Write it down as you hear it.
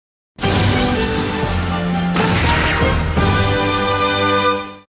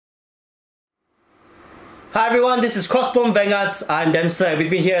Hi everyone, this is Crossbone Vanguards. I'm Dempster, and with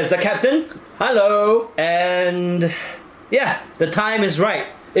me here is ZaCaptain. Hello. And yeah, the time is right.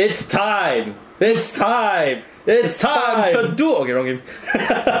 It's time. It's time. It's time to do. Okay, wrong game.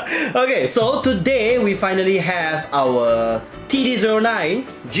 Okay, so today we finally have our TD09,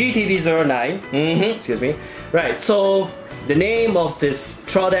 GTD09. Excuse me. Right. So the name of this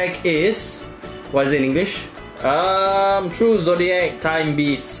troll deck is, what is it in English? True Zodiac Time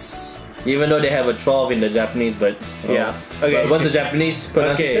Beasts. Even though they have a 12 in the Japanese, but yeah. Okay. But what's the Japanese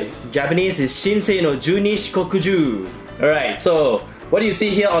pronunciation? Okay. Japanese is Shinsei no Juni Shikokuju. Alright, so what you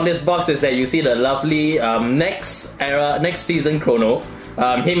see here on this box is that you see the lovely next season Chrono.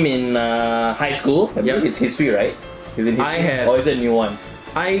 Him in high school. I believe it's history, right? He's in history. Or is it a new one?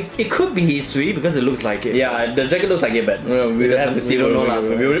 It could be history because it looks like it. Yeah, the jacket looks like it, but we'll have to see. We don't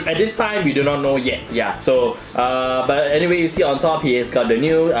know. At this time, we do not know yet. Yeah. So, but anyway, you see on top he has got the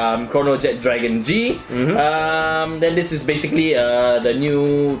new Chronojet Dragon G. Then this is basically the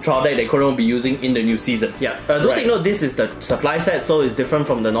new trial deck that Chrono will be using in the new season. Yeah. Take note, this is the supply set, so it's different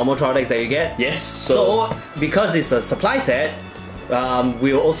from the normal trial decks that you get. Yes. So because it's a supply set,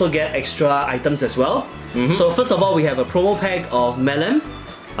 we'll also get extra items as well. So first of all, we have a promo pack of Melem.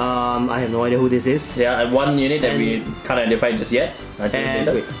 I have no idea who this is. Yeah, and one unit that we can't identify just yet. I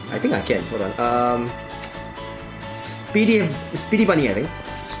think I can. Hold on. Speedy Bunny, I think.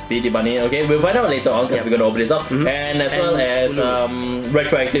 Speedy Bunny. Okay, we'll find out later on because we're gonna open this up. And as well as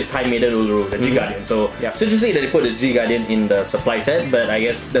retroactive Time Maiden Uluru, the G Guardian. So it's interesting that they put the G Guardian in the supply set, but I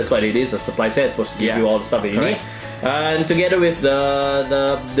guess that's what it is. A supply set. It's supposed to give you all the stuff that you need. And together with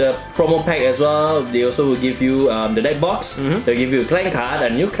the promo pack as well, they also will give you the deck box. They'll give you a clan card, a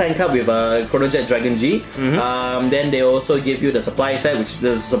new clan card with a Chronojet Dragon G. Then they also give you the supply set, which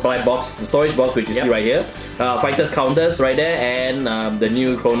the supply box, the storage box, which you see right here. Fighters counters right there, and the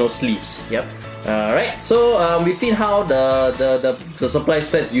new Chrono sleeves. Alright, so we've seen how the supply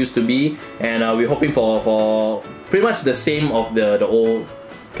sets used to be, and we're hoping for pretty much the same of the old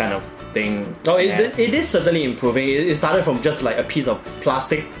kind of thing. Oh, it is certainly improving. It started from just like a piece of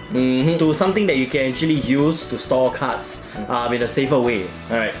plastic to something that you can actually use to store cards in a safer way.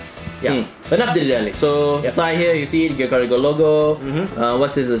 Alright. Yeah. Enough dilly-dally. So inside here you see the Gear Chronicle logo.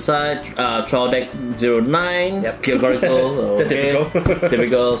 What's this inside? Trial Deck 09. Gear Chronicle.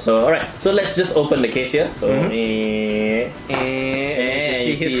 Typical. So alright. So let's just open the case here. So and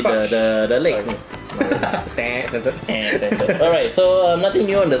you see the legs. Alright, so nothing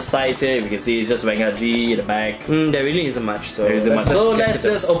new on the sides here. You can see it's just Vanguard G in the back. There really isn't much. So let's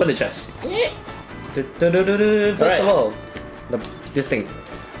just open the chest. First of all, this thing.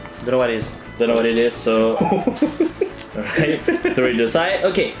 Don't know what it is. Don't know what it is, so alright, throw it to the side.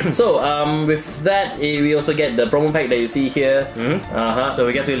 Okay, so with that we also get the promo pack that you see here. So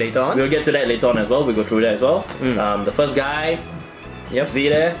we get to it later on. We'll get to that later on as well. We'll go through that as well. The first guy, see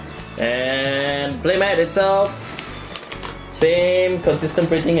there. And playmat itself, same consistent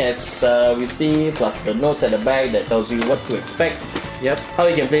printing as we see, plus the notes at the back that tells you what to expect. How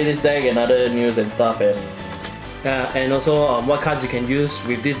you can play this deck and other news and stuff, and also what cards you can use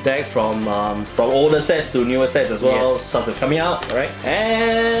with this deck from older sets to newer sets as well. Stuff that's coming out, right?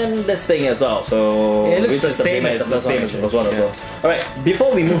 And this thing as well. So it looks the same as the first one as well. Alright,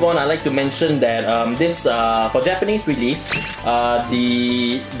 before we move on, I'd like to mention that this for Japanese release,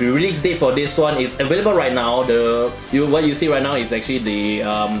 the release date for this one is available right now. What you see right now is actually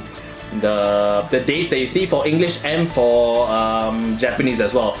the dates that you see for English and for Japanese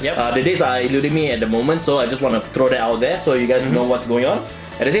as well. The dates are eluding me at the moment, so I just want to throw that out there so you guys know what's going on.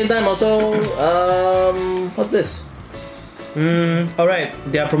 At the same time, also, what's this? Alright,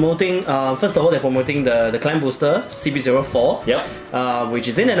 they are promoting, first of all, they're promoting the clan booster CP04, which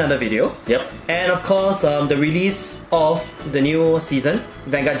is in another video. And of course, the release of the new season,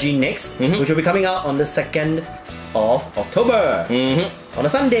 Vanguard G next, which will be coming out on the 2nd of October. On a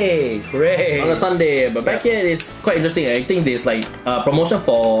Sunday! Hooray! On a Sunday, but back here it's quite interesting. I think there's like promotion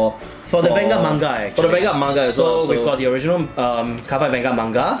for the Vanguard manga actually. For the Vanguard manga as well. So we've got the original Cardfight Vanguard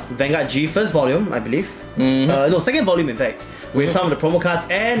manga, Vanguard G first volume, I believe. No, second volume in fact. With some of the promo cards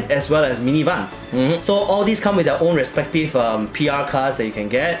and as well as mini van. So all these come with their own respective PR cards that you can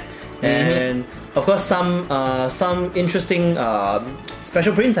get. And of course some interesting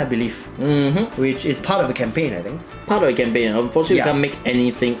special prints, I believe, which is part of the campaign, I think. Part of the campaign. Unfortunately, you can't make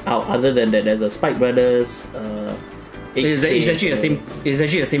anything out other than that. There's a Spike Brothers. It's actually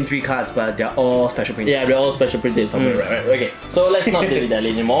the same 3 cards, but they're all special printed. Yeah, they're all special printed somewhere. Right. Okay, so let's not dilly-dally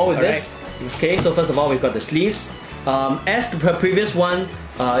anymore with this. Okay, so first of all, we've got the sleeves. As the previous one,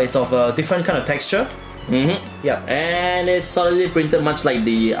 it's of a different kind of texture. Yeah. And it's solidly printed much like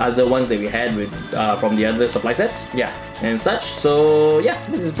the other ones that we had with from the other supply sets. Yeah. And such. So yeah,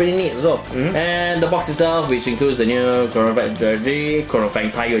 this is pretty neat as well. And the box itself, which includes the new Chronojet Dragon G,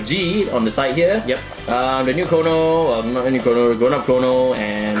 Chronojet Tiger G on the side here. Yep. The new Chrono, not new Chrono, grown-up Chrono,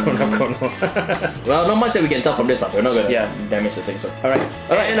 and Grown-up Chrono. well, not much that we can tell from this stuff. We're not gonna damage the thing. So Alright.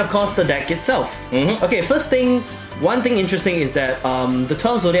 And of course the deck itself. Okay, first thing, one thing interesting is that the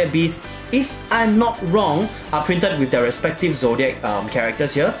 12 Zodiac Beasts, if I'm not wrong, are printed with their respective Zodiac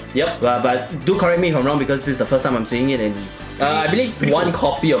characters here. Yep. But do correct me if I'm wrong, because this is the first time I'm seeing it. And I believe one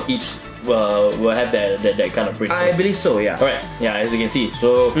copy of each will have that kind of print. I believe so, yeah. Alright, yeah, as you can see.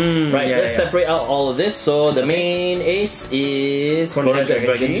 So, let's separate out all of this. So, the main ace is Chronojet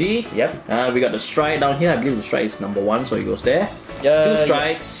Dragon G. Yep. We got the strike down here. I believe the strike is number 1, so it goes there. 2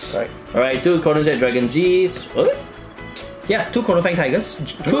 strikes. Right. Alright, 2 Chronojet Dragon Gs. Yeah, 2 Chronofang Tigers.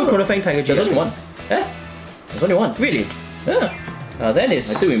 2 Chronofang Tiger G. There's only 1. Eh? There's only 1. Really? Yeah. That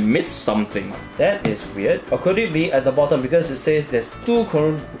is... I think we missed something. That is weird. Or could it be at the bottom, because it says there's 2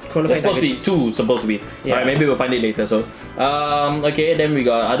 Chronofang There's supposed to be 2, supposed to be. Yeah. Alright, maybe we'll find it later. So, okay, then we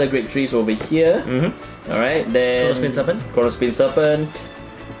got other great trees over here. Alright, then Chronospin Serpent. Chronospin Serpent.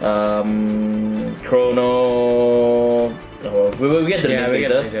 Chrono. We will get to the names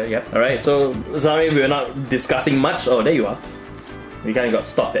later. Yep. Alright, so sorry we're not discussing much. Oh, there you are. We kind of got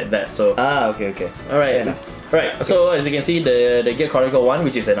stopped at that. So okay. Alright. Right. Okay. So as you can see, the Gear Chronicle 1,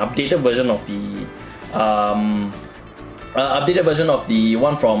 which is an updated version of the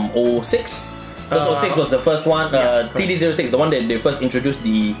one from 06. Because 06 was the first one, TD06, the one that they first introduced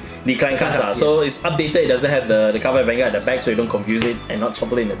the client cards. Yes. So it's updated, it doesn't have the Cardfight Vanguard at the back, so you don't confuse it and not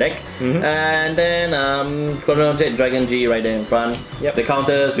shuffle it in the deck. And then Chronojet Dragon G right there in front. Yep. The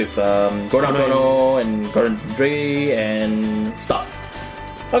counters with grown-up Chrono and Chronojet Dre and stuff.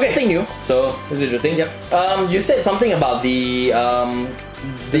 Okay, nothing new, so this is interesting. Yep. You said something about the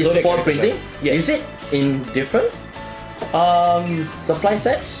this font printing. Yes. Is it in different supply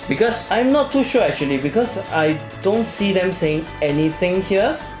sets? Because I'm not too sure actually, because I don't see them saying anything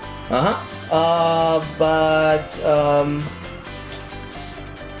here. But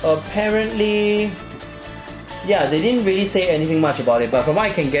apparently, yeah, they didn't really say anything much about it. But from what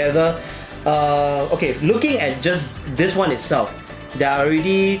I can gather, okay, looking at just this one itself, there are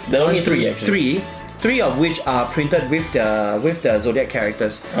already only 3 actually. Three of which are printed with the Zodiac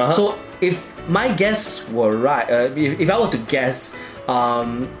characters. So if my guess were right, if I were to guess,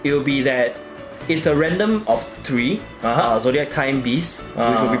 it would be that it's a random of 3 Zodiac Time Beasts,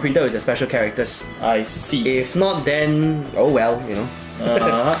 which will be printed with the special characters. I see. If not, then oh well, you know.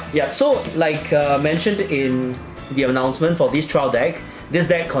 Yeah. So like mentioned in the announcement for this trial deck, this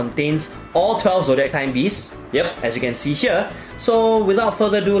deck contains all 12 Zodiac Time Beasts. Yep. As you can see here. So without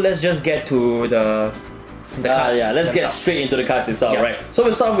further ado, let's just get to the cards. Yeah, let's get straight into the cards itself, right? So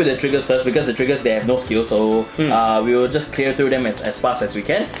we'll start with the triggers first, because the triggers, they have no skill, so we will just clear through them as fast as we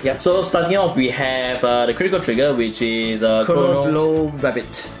can. So starting off, we have the critical trigger, which is Chrono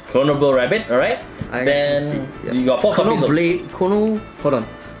Rabbit. Chrono Blow Rabbit, alright? Then you got 4 copies of Chrono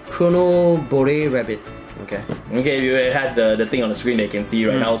Bore Rabbit. Okay, you had the thing on the screen that you can see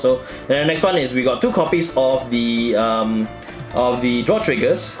right now. So the next one is we got 2 copies of the draw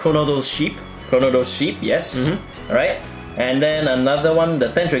triggers. Chronodos Sheep, yes. Alright. And then another one, the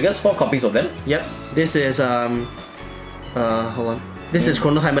stand triggers, 4 copies of them. Yep. This is hold on. This is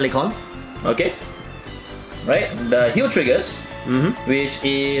Chrono Timer Lecon. Okay. Right. The heal triggers, which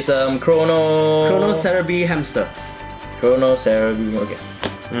is Chrono Cerebi Hamster. Chrono Cerebi, okay.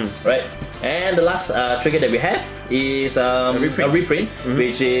 Right. And the last trigger that we have is a reprint,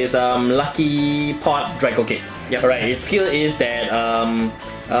 which is Lucky Pot Draco Cake. Alright, its skill is that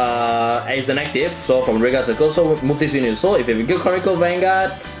it's an active, so from Vanguard Circle, so move this unit. So if you have a Gear Chronicle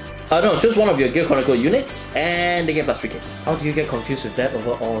Vanguard, no, choose one of your Gear Chronicle units and they get plus 3k. How do you get confused with that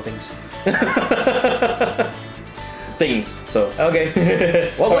over all things? Things, so.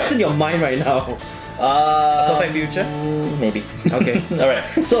 Okay. What's in your mind right now? Perfect future? Maybe. Okay. Alright.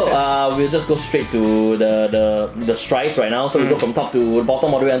 So we'll just go straight to the strikes right now. So we go from top to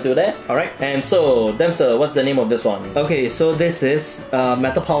bottom all the way until there. Alright. And so, Dempster, what's the name of this one? Okay, so this is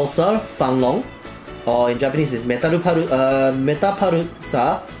Metapulsar Fanglong, or in Japanese is Metapulsar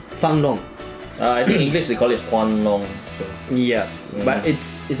Fanglong. I think in English they call it Huanlong. So. Yeah, but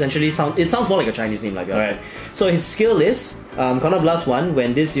it's essentially it sounds more like a Chinese name, like that. Right. So his skill is Counter Blast 1.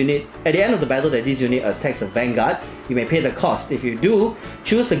 When this unit, at the end of the battle that this unit attacks a Vanguard, you may pay the cost. If you do,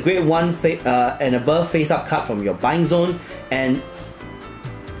 choose a grade 1 and above face-up card from your buying zone and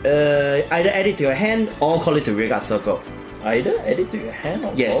either add it to your hand or call it to Rearguard Circle. Either add it to your hand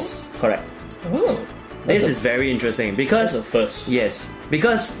or yes, correct. Oh. This is very interesting because that's the first. Yes,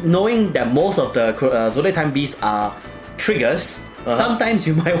 because knowing that most of the Zodiac Time Beasts are triggers, sometimes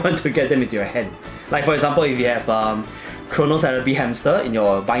you might want to get them into your hand. Like for example, if you have Chronojet Hamster in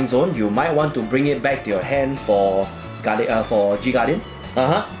your bind zone, you might want to bring it back to your hand for G Guardian,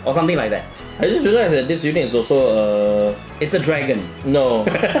 or something like that. I just realized that this unit is also it's a dragon. No,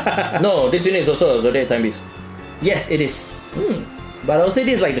 no, this unit is also a Zodiac Time Beast. Yes, it is. But I would say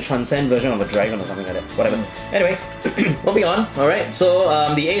this is like the transcend version of a dragon or something like that. Whatever. Anyway, moving on. All right.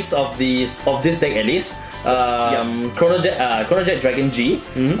 So the ace of this deck at least. Chronojet Dragon G.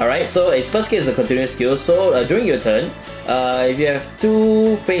 All right. So its first skill is a continuous skill. So during your turn, if you have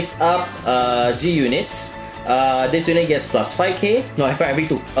 2 face up G units, this unit gets plus 5k. No, for every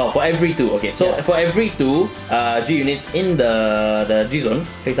 2. Oh, for every 2. Okay. So for every 2 G units in the G zone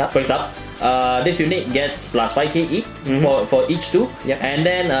face up. This unit gets plus 5k each for each 2. And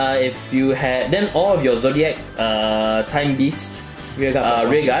then if you had then all of your Zodiac Time Beast rear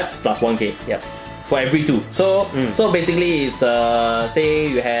guards plus 1k. For every 2. So basically it's say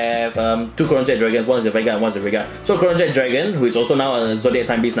you have 2 Chronojet Dragons, one is a Vanguard and one is a rear guard. So Chronojet Dragon, who is also now a Zodiac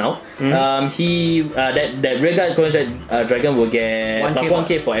Time Beast now, he that rear guard Chronojet Dragon will get plus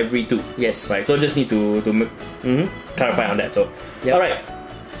 1k for every 2. Yes. Right. So just need to clarify on that. So alright.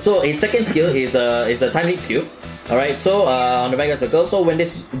 So its second skill is a time leap skill. Alright, so on the Vanguard circle, so when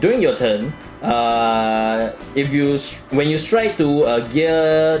during your turn, when you strike to a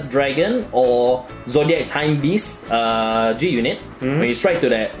Gear Dragon or Zodiac Time Beast G unit, when you strike to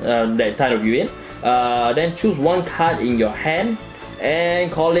that type of unit, then choose 1 card in your hand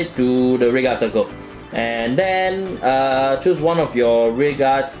and call it to the rear guard circle, and then choose one of your rear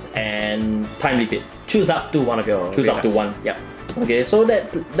guards and time leap it. Choose up to one of your. Choose up to one. Yep. Okay, so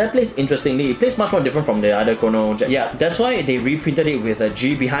that plays interestingly. It plays much more different from the other Chronojet. Yeah, that's why they reprinted it with a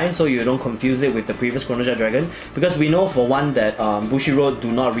G behind, so you don't confuse it with the previous Chronojet Dragon. Because we know for one that Bushiroad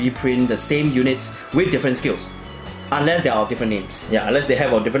do not reprint the same units with different skills, unless they are of different names. Yeah, unless they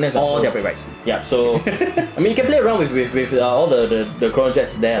have different names. Or they're right. Yeah, so I mean you can play around with all the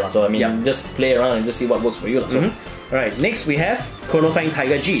Chronojets there. So I mean just play around and just see what works for you. So. Alright, next we have Chronofang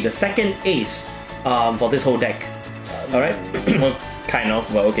Tiger G, the second ace for this whole deck. Alright. Well, kind of,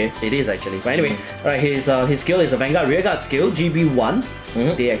 but okay. It is actually. But anyway, alright, his skill is a Vanguard Rearguard skill, GB1.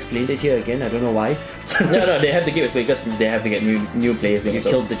 They explained it here again, I don't know why. no, they have to give it away because they have to get new players in. You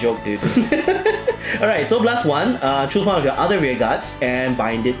killed the joke, dude. Alright, so plus 1, choose one of your other rearguards and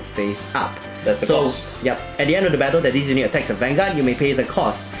bind it face up. That's the cost. Yep, at the end of the battle that this unit attacks a Vanguard, you may pay the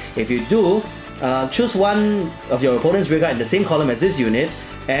cost. If you do, choose one of your opponent's rearguard in the same column as this unit,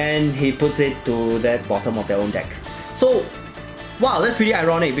 and he puts it to that bottom of their own deck. So, wow, that's pretty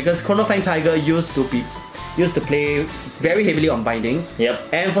ironic because Chronofang Tiger used to play very heavily on binding. Yep.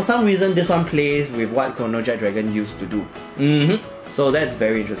 And for some reason, this one plays with what Chronojet Dragon used to do. So that's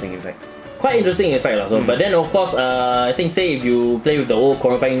very interesting, in fact. Quite interesting, in fact. But then, of course, I think, say if you play with the old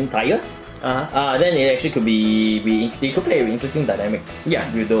Chronofang Tiger, then it actually could it could play an interesting dynamic.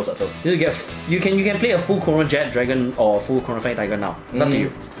 Yeah, with those also. You can play a full Chronojet Dragon or full Chronofang Tiger now. It's up to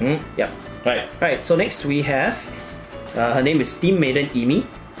you. Yep. Right. So next we have her name is Steam Maiden Emi.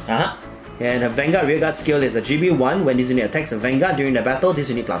 And her Vanguard Rearguard skill is a GB1. When this unit attacks a Vanguard during the battle, this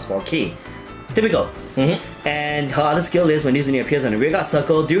unit plus 4k. Typical. And her other skill is when this unit appears on the Rearguard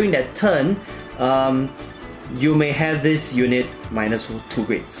circle, during that turn, you may have this unit minus 2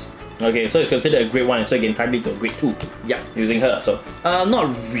 grades. Okay, so it's considered a grade 1, so you can time leap to a grade 2. Yeah. Using her, so.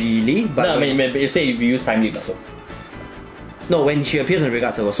 Not really, but. No, I mean, you say if you use time leap, so. No, when she appears on the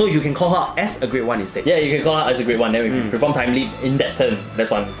Rearguard circle, so you can call her as a grade 1 instead. Yeah, you can call her as a grade 1, then we perform time leap in that turn.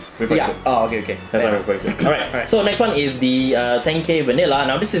 That's what I'm referring to. Oh, okay. That's what I'm referring to. Alright, so next one is the 10k Vanilla.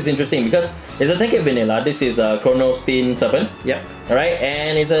 Now this is interesting because there's a 10k Vanilla. This is a Chrono Spin Serpent. Yep. Alright,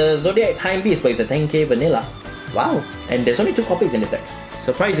 and it's a Zodiac Time Beast, but it's a 10k Vanilla. Wow. And there's only 2 copies in this deck.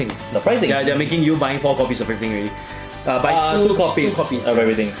 Surprising. Yeah, they're making you buying 4 copies of everything really. Buy 2 copies of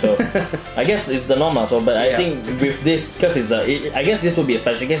everything. So I guess it's the norm also. But I think with this, because I guess this would be a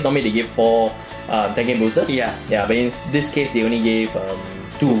special case. Normally they give 4 10k boosters. Yeah, but in this case they only gave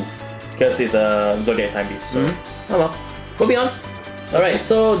 2 because it's a Zodiac Time Beast. So oh well. Moving on. Alright,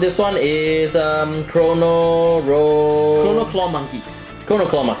 so this one is Chrono Claw Monkey. Chrono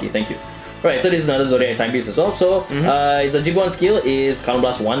Claw Monkey, thank you. Right, so this is another Zodiac Time Beast as well. So it's a GB1 skill is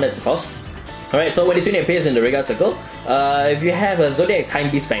Counterblast 1, that's the cost. Alright, so when this unit appears in the Rearguard circle, if you have a Zodiac Time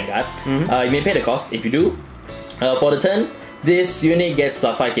Beast Vanguard, you may pay the cost. If you do, for the turn, this unit gets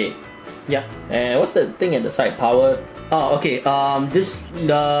plus 5k. Yeah. And what's the thing at the side? Power? Oh, okay.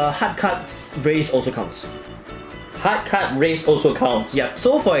 The hard cards raise also counts. Hard card raise also counts? Yeah.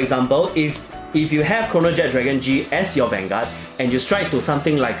 So for example, if if you have Chronojet Dragon G as your Vanguard and you strike to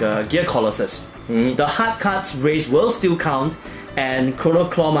something like a Gear Colossus, the hard cards raised will still count and Chrono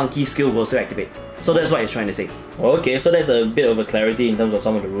Claw Monkey skill will still activate. So that's what it's trying to say. Okay, so there's a bit of a clarity in terms of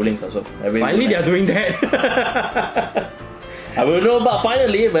some of the rulings also. Finally, they are doing that. I don't know about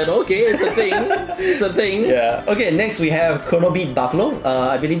finally, but okay, it's a thing. It's a thing. Yeah. Okay, next we have Chrono Beat Buffalo.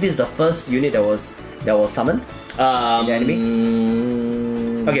 I believe this is the first unit that was summoned in the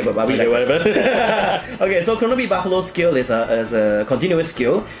anime. Okay, but whatever. Okay, so Chrono Beat Buffalo skill is a continuous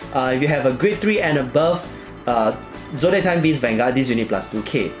skill. If you have a grade 3 and above Zodiac Time Beasts Vanguard, this unit plus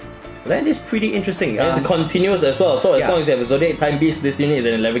 2k. That is pretty interesting. It's continuous as well, so as long as you have a Zodiac Time Beast, this unit is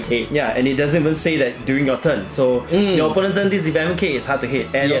an 11k. Yeah, and it doesn't even say that during your turn. So your opponent's turn, this 11k is hard to hit.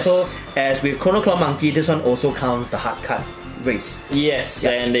 And also, as with Chrono Claw Monkey, this one also counts the hard card race. Yes,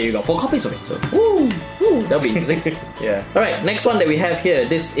 and there you go, 4 copies of it. So that'll be interesting. Yeah. Alright, next one that we have here,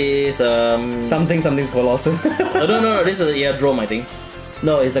 this is something's Colossus. no, this is an Airdrome, I think.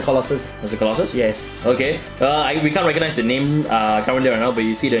 No, it's a Colossus. It's a Colossus? Yes. Okay. We can't recognize the name currently right now, but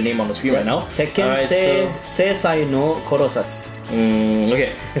you see the name on the screen right now. Tekken Seisai no Colossus.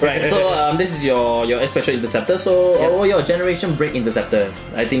 Okay. Right. So this is your special interceptor. So your generation break interceptor.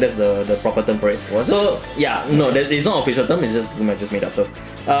 I think that's the proper term for it. Yeah, no, it's not official term. It's just made up. So,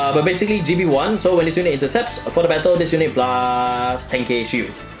 but basically GB1. So when this unit intercepts for the battle, this unit plus 10k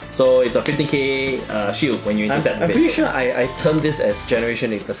shield. So it's a 15k shield when you intercept. I'm pretty sure I termed this as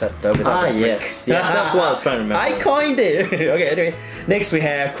Generation Interceptor. Yes, that's what I was trying to remember. I coined it. Okay, anyway, next we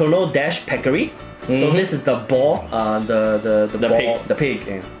have Chrono Dash Peccary. So this is the boar, the pig.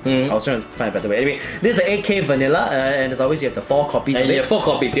 Yeah. I was trying to find a better way. Anyway, this is an 8k vanilla, and as always you have the 4 copies. And you have 4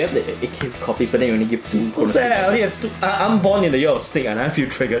 copies. You have the 8k copies, but then you only give 2. So I only have 2. I'm born in the year of snake, and I feel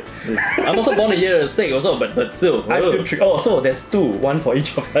triggered. I'm also born in the year of snake, also, but still. I feel triggered. Oh, so there's 2, 1 for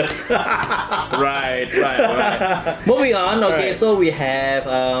each of us. Right. Moving on. Okay, so we have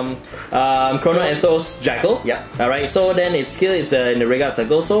Chrono Ethos Jackal. Yeah. Alright, so then its skill is in the Vanguard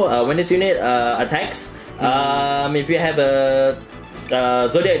circle. So when this unit attacks, if you have a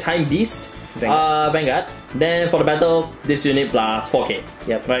Zodiac Time Beast Vanguard, then for the battle, this unit plus 4k.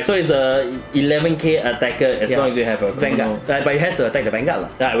 Yep. Right, so it's a 11k attacker as long as you have a Vanguard. But it has to attack the Vanguard.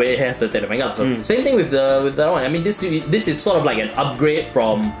 Yeah, it has to attack the Vanguard. So same thing with the other one. I mean, this is sort of like an upgrade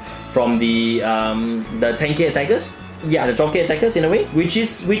from the 10k attackers. Yeah, the 12k attackers in a way, which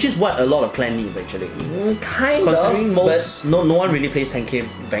is what a lot of clan needs actually. Considering most no one really plays 10k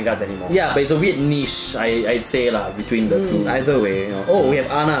Vanguards anymore. Yeah, but it's a weird niche, I'd say between the two. Either way, Oh, we have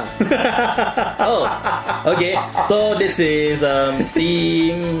Ana. Oh, okay. So this is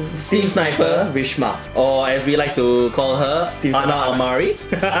Steam Sniper Rishma, or as we like to call her, Ana Amari.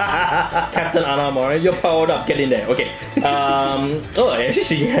 Captain Ana Amari. You're powered up. Get in there. Okay. Actually,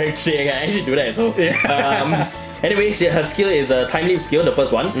 she can actually do that. So. Anyway, her skill is a Time Leap skill, the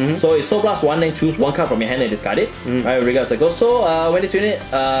first one. So it's Soul Blast 1, then choose 1 card from your hand and discard it. Right, regard circle. So when this unit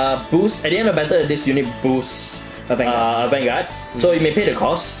boosts, at the end of battle, this unit boosts a Vanguard. So you may pay the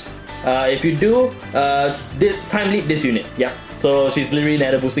cost. If you do, Time Leap this unit. Yeah. So she's literally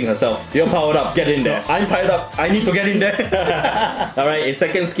nether boosting herself. You're powered up, get in there. I'm powered up, I need to get in there. Alright, its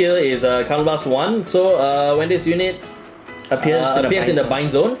second skill is Counter Blast 1. So when this unit appears in the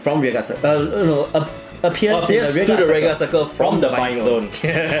bind zone from Vanguard appears to the regular circle from the bind zone.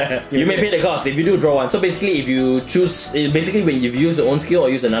 You may pay the cost if you do draw 1. So basically, if you choose, basically when you use your own skill or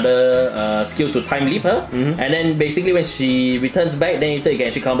use another skill to time leap her, and then basically when she returns back, then you can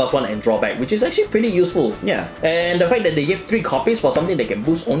actually counter blast 1 and draw back, which is actually pretty useful. Yeah. And the fact that they give 3 copies for something that can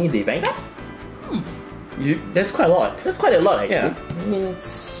boost only the Vanguard, that's quite a lot. That's quite a lot actually. Yeah. I mean,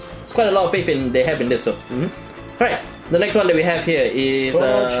 it's quite a lot of faith they have in this. So. Right. The next one that we have here is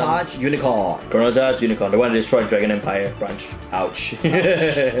Chrono Charge Unicorn. Chrono Charge Unicorn, the one that destroyed Dragon Empire branch. Ouch.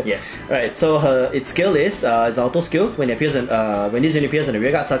 Yes. Right. So its skill is it's auto skill when it appears in when this unit appears in the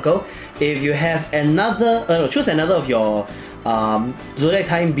rearguard circle. If you have another, choose another of your Zodiac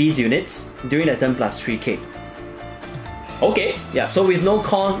Time Beast units during that turn plus 3k. Okay. Yeah. So with no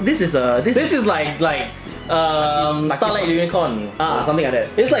cost, this is like Starlight Unicorn. Something like that.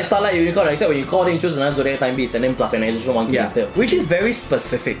 It's like Starlight Unicorn, except when you call it, you choose another Zodiac Time Beast and then plus an additional 1k instead. Which is very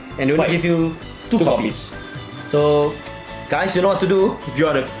specific and it will give you 2 copies. So, guys, you know what to do if you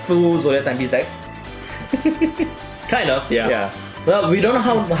are the full Zodiac Time Beast deck. Kind of, yeah. Well, we don't know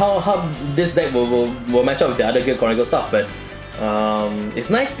how this deck will match up with the other Gear Chronicle stuff, but it's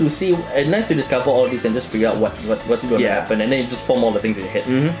nice to see, nice to discover all this and just figure out what's going to happen, and then you just form all the things in your head.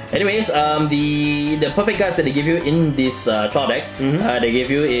 Anyways, the perfect cards that they give you in this trial deck, they give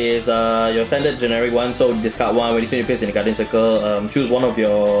you is your standard generic one. So discard 1 when this unit appears in the Guardian Circle. Choose one of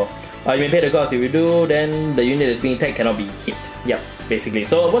your You may pay the cost. If you do, then the unit that's being attacked cannot be hit. Yep. Basically.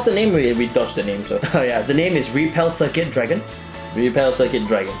 So what's the name? We dodged the name. So oh yeah, the name is Repel Circuit Dragon. Repel Circuit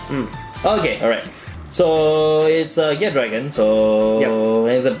Dragon. Okay, alright. So it's a Gear Dragon. So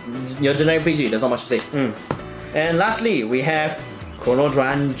it's your generic PG. There's not much to say. And lastly, we have Chronojet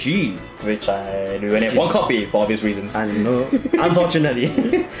Dragon G, which we only have one copy for obvious reasons. I know,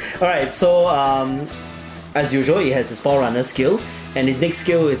 unfortunately. Alright, so as usual, he has his Forerunner skill, and his next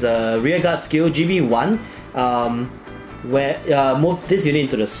skill is a Rearguard skill, GB1, where move this unit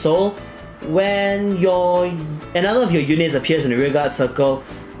into the soul. When another of your units appears in the Rearguard circle,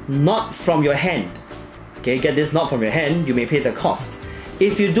 not from your hand. Okay, get this, not from your hand, you may pay the cost.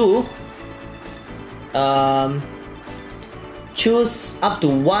 If you do, choose up to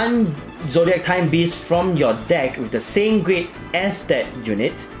one Zodiac Time Beast from your deck with the same grade as that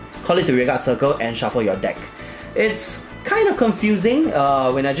unit, call it the Rearguard circle, and shuffle your deck. It's kind of confusing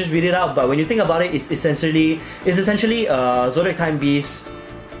when I just read it out, but when you think about it, it's essentially Zodiac Time Beast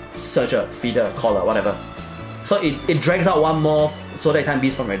searcher, feeder, caller, whatever. So it drags out one more Zodiac Time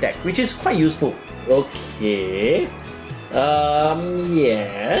Beast from your deck, which is quite useful. Okay.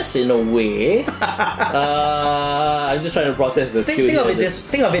 Yes, in a way. I'm just trying to process the skill.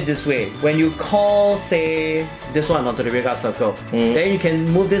 Think of it this way. When you call, say, this one onto the Rearguard circle, then you can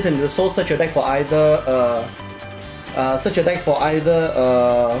move this into the soul, search your deck for either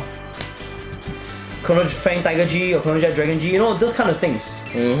Chronojet Tiger G or Chronojet Dragon G, you know, those kind of things.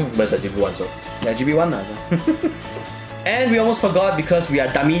 But it's a GB1, so. Yeah, GB1 so. And we almost forgot, because we are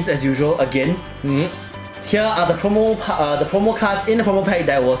dummies as usual again. Here are the promo cards in the promo pack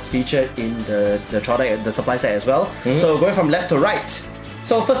that was featured in the product, the supply set as well. So going from left to right.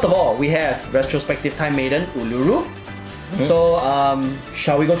 So first of all, we have Retrospective Time Maiden Uluru. So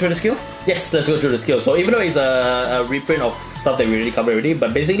shall we go through the skill? Yes, let's go through the skill. So even though it's a reprint of stuff that we already covered already,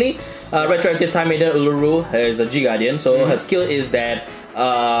 but basically, Retroactive Time Maiden Uluru is a G Guardian. So her skill is that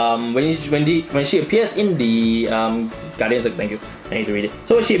when she appears in the Guardian Circle, thank you, I need to read it.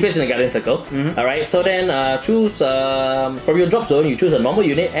 So when she appears in the Guardian Circle, alright, so then choose from your drop zone, you choose a normal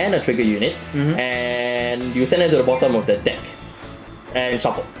unit and a trigger unit, and you send it to the bottom of the deck and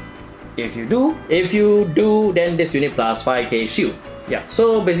shuffle. If you do, then this unit plus 5k shield. Yeah.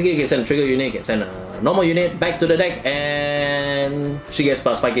 So basically, you can send a trigger unit, you can send a normal unit back to the deck, and she gets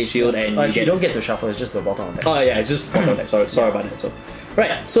plus 5k shield, and you don't get to shuffle. It's just the bottom of the deck. Oh yeah, it's just bottom of the deck. Sorry about that. So,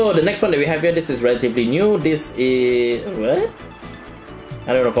 right. So the next one that we have here, this is relatively new. This is what?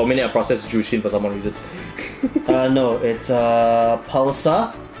 I don't know. For a minute, I processed Jushin for some reason. No, it's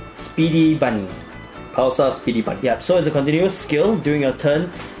Pulsar Speedy Bunny. Pulsar Speedy Bunny. Yeah. So it's a continuous skill during your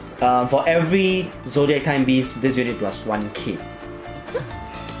turn. For every Zodiac Time Beast, this unit plus 1k.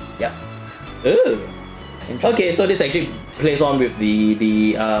 Yeah. Ooh. Okay, so this actually plays on with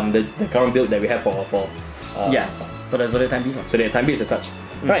the current build that we have for the Zodiac Time Beast. So the Time Beast as such.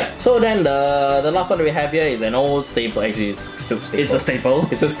 Right. So then the last one that we have here is an old staple. Actually, it's still staple. It's a staple.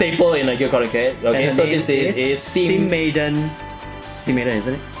 It's a staple in a Gear Chronicle. Okay. So this is Steam Maiden. Steam Maiden,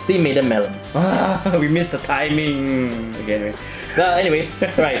 isn't it? Steam Maiden Melon. We missed the timing. Okay, anyway. Anyways,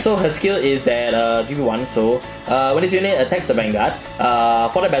 right, so her skill is that GB1, so when this unit attacks the Vanguard,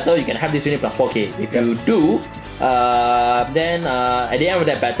 for the battle you can have this unit plus 4k. If you do, then at the end of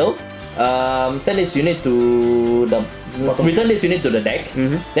that battle, send this unit to the return this unit to the deck,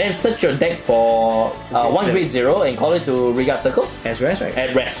 then search your deck for one grade 0 and call it to Rearguard Circle. At rest, right?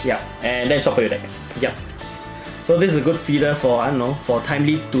 At rest. Yeah. And then shuffle your deck. Yeah. So this is a good feeder for, I don't know, for Time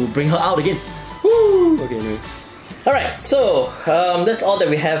Lead to bring her out again. Woo! Okay, anyway. Alright, so that's all that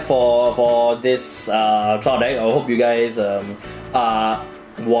we have for this trial deck. I hope you guys are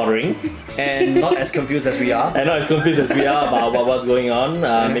watering and not as confused as we are. And not as confused as we are about what's going on.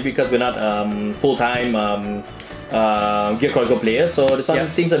 Maybe because we're not full-time Gear Chronicle players, so this one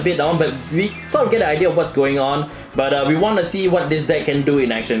seems a bit down, but we sort of get an idea of what's going on. But we want to see what this deck can do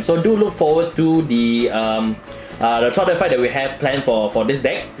in action. So do look forward to the trial deck fight that we have planned for this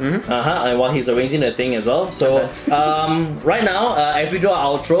deck. And while he's arranging the thing as well. So right now, as we do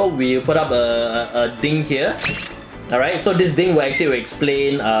our outro, we put up a ding here. Alright, so this ding will actually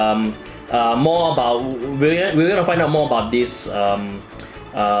explain more about. We're gonna find out more about this.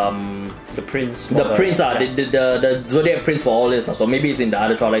 The prints. The Zodiac prints for all this. So maybe it's in the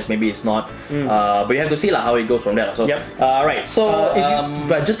other trial decks, maybe it's not. But you have to see how it goes from there. So right. So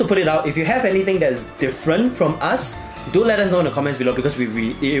but just to put it out, if you have anything that's different from us, do let us know in the comments below, because it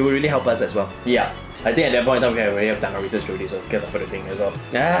will really help us as well. Yeah. I think at that point in time we already have done our research already, so it's because I put a thing as well.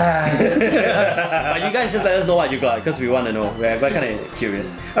 But you guys just let us know what you got, because we want to know. We're kind of curious.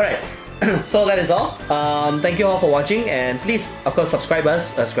 Alright. So that is all. Thank you all for watching, and please, of course, subscribe to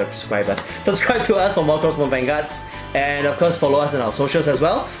us for more Crossbone Vanguards, and of course follow us in our socials as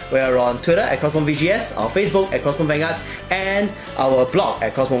well. We are on Twitter at CrossboneVGS, our Facebook at Crossbone Vanguards, and our blog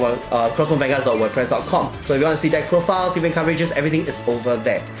at crossbonevanguards.wordpress.com. So if you want to see deck profiles, event coverages, everything is over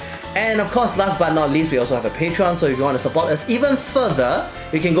there. And of course, last but not least, we also have a Patreon, so if you want to support us even further,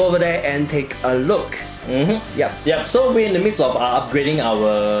 you can go over there and take a look. Yep. So we're in the midst of upgrading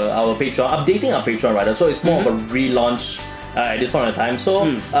our Patreon, updating our Patreon rather. So it's more of a relaunch at this point in time. So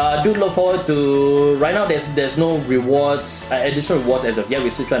do look forward to. Right now, there's no rewards, additional rewards as of yet. We're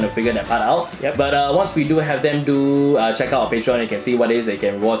still trying to figure that part out. But once we do have them, do check out our Patreon. You can see what it is they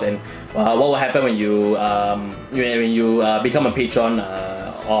can rewards and what will happen when you become a patron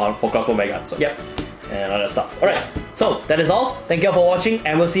for Crossbone Vanguard. So and all that stuff. Alright, so that is all. Thank you all for watching,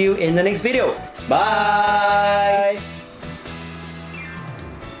 and we'll see you in the next video. Bye!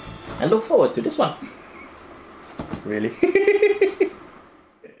 And look forward to this one. Really?